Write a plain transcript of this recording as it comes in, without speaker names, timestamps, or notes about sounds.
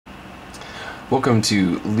Welcome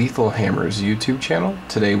to Lethal Hammer's YouTube channel.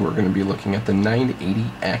 Today we're going to be looking at the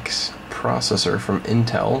 980X processor from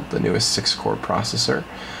Intel, the newest 6-core processor.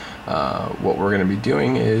 What we're going to be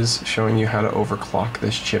doing is showing you how to overclock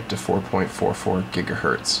this chip to 4.44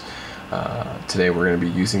 gigahertz. Today we're going to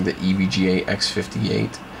be using the EVGA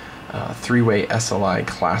X58 three-way SLI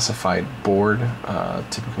classified board,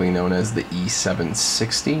 typically known as the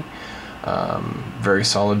E760. Very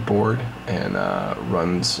solid board, and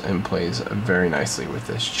runs and plays very nicely with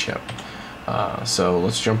this chip. So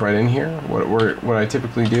let's jump right in here. What I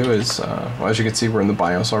typically do is, well, as you can see, we're in the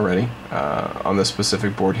BIOS already. On this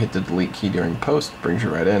specific board, hit the delete key during post, brings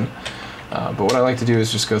you right in. But what I like to do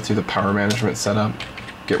is just go through the power management setup,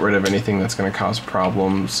 get rid of anything that's going to cause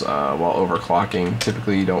problems while overclocking.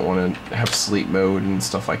 Typically you don't want to have sleep mode and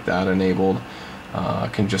stuff like that enabled.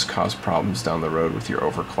 Can just cause problems down the road with your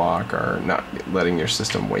overclock or not letting your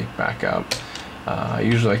system wake back up. I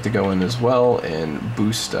usually like to go in as well and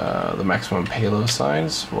boost the maximum payload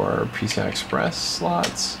size for our PCI Express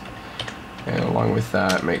slots, and along with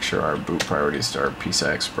that make sure our boot priorities to our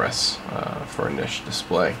PCI Express for a niche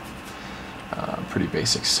display. Pretty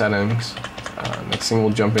basic settings. Next thing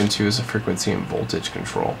we'll jump into is the frequency and voltage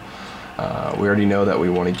control. We already know that we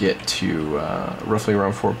want to get to roughly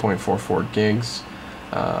around 4.44 gigs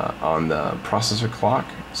on the processor clock.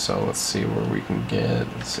 So let's see where we can get.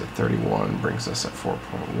 Let's say 31 brings us at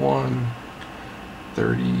 4.1.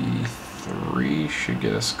 33 should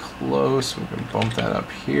get us close. We can bump that up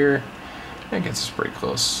here. That gets us pretty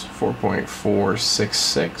close.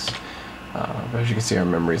 4.466. But as you can see, our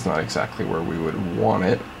memory is not exactly where we would want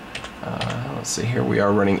it. Let's see here, we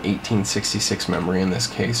are running 1866 memory in this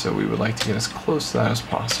case, so we would like to get as close to that as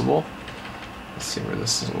possible. Let's see where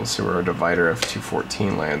this is. Let's see where our divider of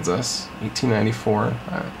 214 lands us. 1894,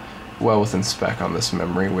 well within spec on this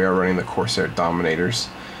memory. We are running the Corsair Dominators,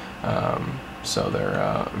 so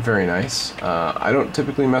they're very nice. I don't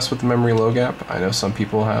typically mess with the memory low gap. I know some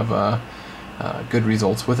people have good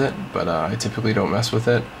results with it, but I typically don't mess with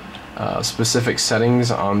it. Specific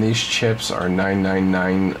settings on these chips are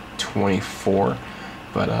 99924,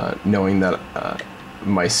 but knowing that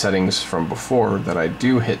my settings from before that I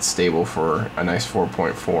do hit stable for a nice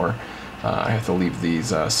 4.4, I have to leave these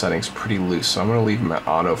settings pretty loose, so I'm going to leave them at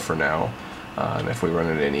auto for now, and if we run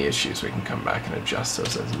into any issues we can come back and adjust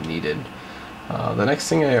those as needed. The next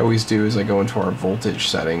thing I always do is I go into our voltage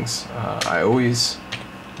settings. I always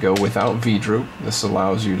go without V-droop. This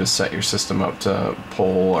allows you to set your system up to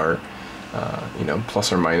pull or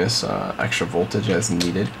plus or minus extra voltage as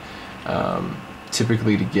needed.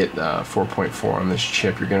 Typically to get 4.4 on this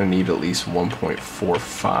chip, you're going to need at least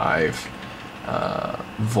 1.45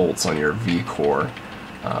 volts on your V core.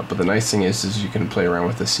 But the nice thing is you can play around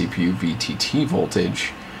with the CPU VTT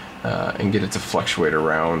voltage and get it to fluctuate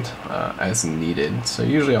around as needed. So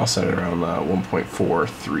usually I'll set it around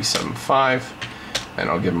 1.4375. and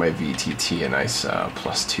I'll give my VTT a nice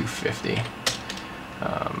plus 250.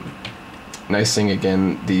 Nice thing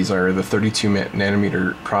again, these are the 32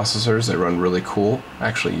 nanometer processors. They run really cool,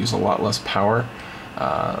 actually use a lot less power.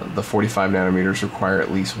 The 45 nanometers require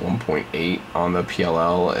at least 1.8 on the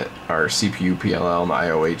PLL, our CPU PLL and the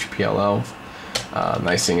IOH PLL.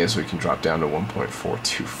 Nice thing is we can drop down to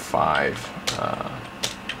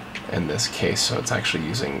 1.425 in this case, so it's actually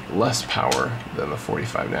using less power than the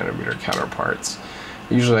 45 nanometer counterparts.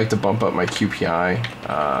 I usually like to bump up my QPI,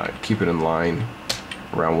 keep it in line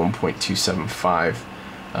around 1.275.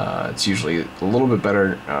 It's usually a little bit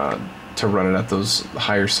better to run it at those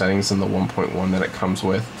higher settings than the 1.1 that it comes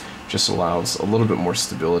with. Just allows a little bit more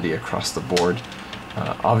stability across the board.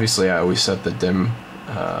 Obviously I always set the DIMM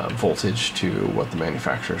voltage to what the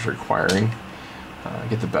manufacturer is requiring.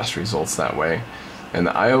 Get the best results that way. And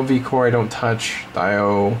the IO V core I don't touch. The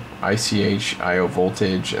IO, ICH, IO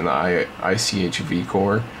voltage, and the ICH V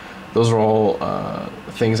core, those are all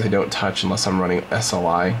things I don't touch unless I'm running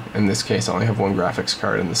SLI. In this case I only have one graphics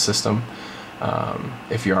card in the system.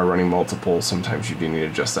 If you are running multiple, sometimes you do need to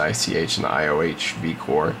adjust the ICH and the IOH V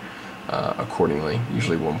core accordingly.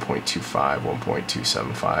 Usually 1.25,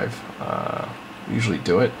 1.275 usually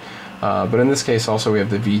do it. But in this case also we have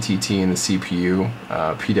the VTT and the CPU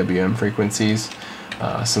PWM frequencies.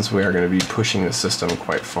 Since we are going to be pushing the system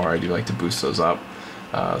quite far, I do like to boost those up.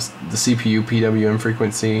 The CPU PWM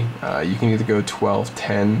frequency, you can either go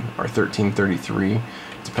 1210 or 1333,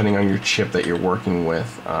 depending on your chip that you're working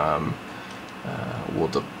with. Will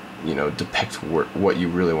depict what you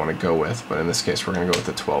really want to go with. But in this case, we're going to go with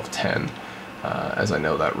the 1210, as I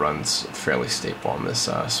know that runs fairly stable on this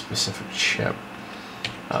specific chip.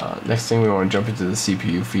 Next thing, we want to jump into the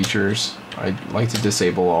CPU features. I like to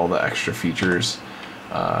disable all the extra features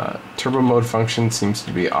Turbo mode function seems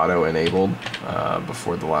to be auto-enabled.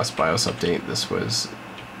 Before the last BIOS update,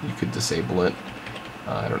 you could disable it.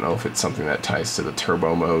 I don't know if it's something that ties to the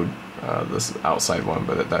turbo mode, this outside one,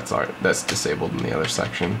 but that's disabled in the other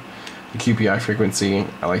section. The QPI frequency,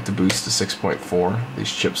 I like to boost to 6.4.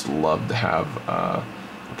 These chips love to have a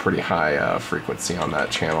pretty high frequency on that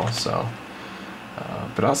channel. So,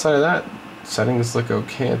 but outside of that, settings look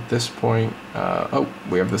okay at this point. Oh,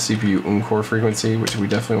 we have the CPU uncore frequency, which we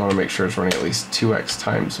definitely want to make sure is running at least 2x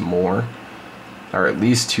times more, or at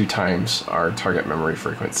least 2 times our target memory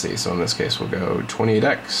frequency. So in this case, we'll go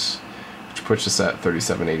 28x, which puts us at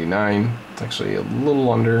 3789. It's actually a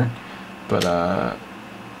little under, but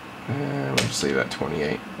we'll just leave that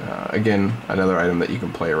 28. Again, another item that you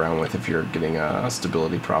can play around with if you're getting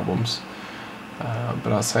stability problems.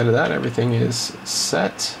 But outside of that, everything is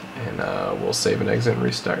set, and we'll save and exit and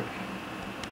restart.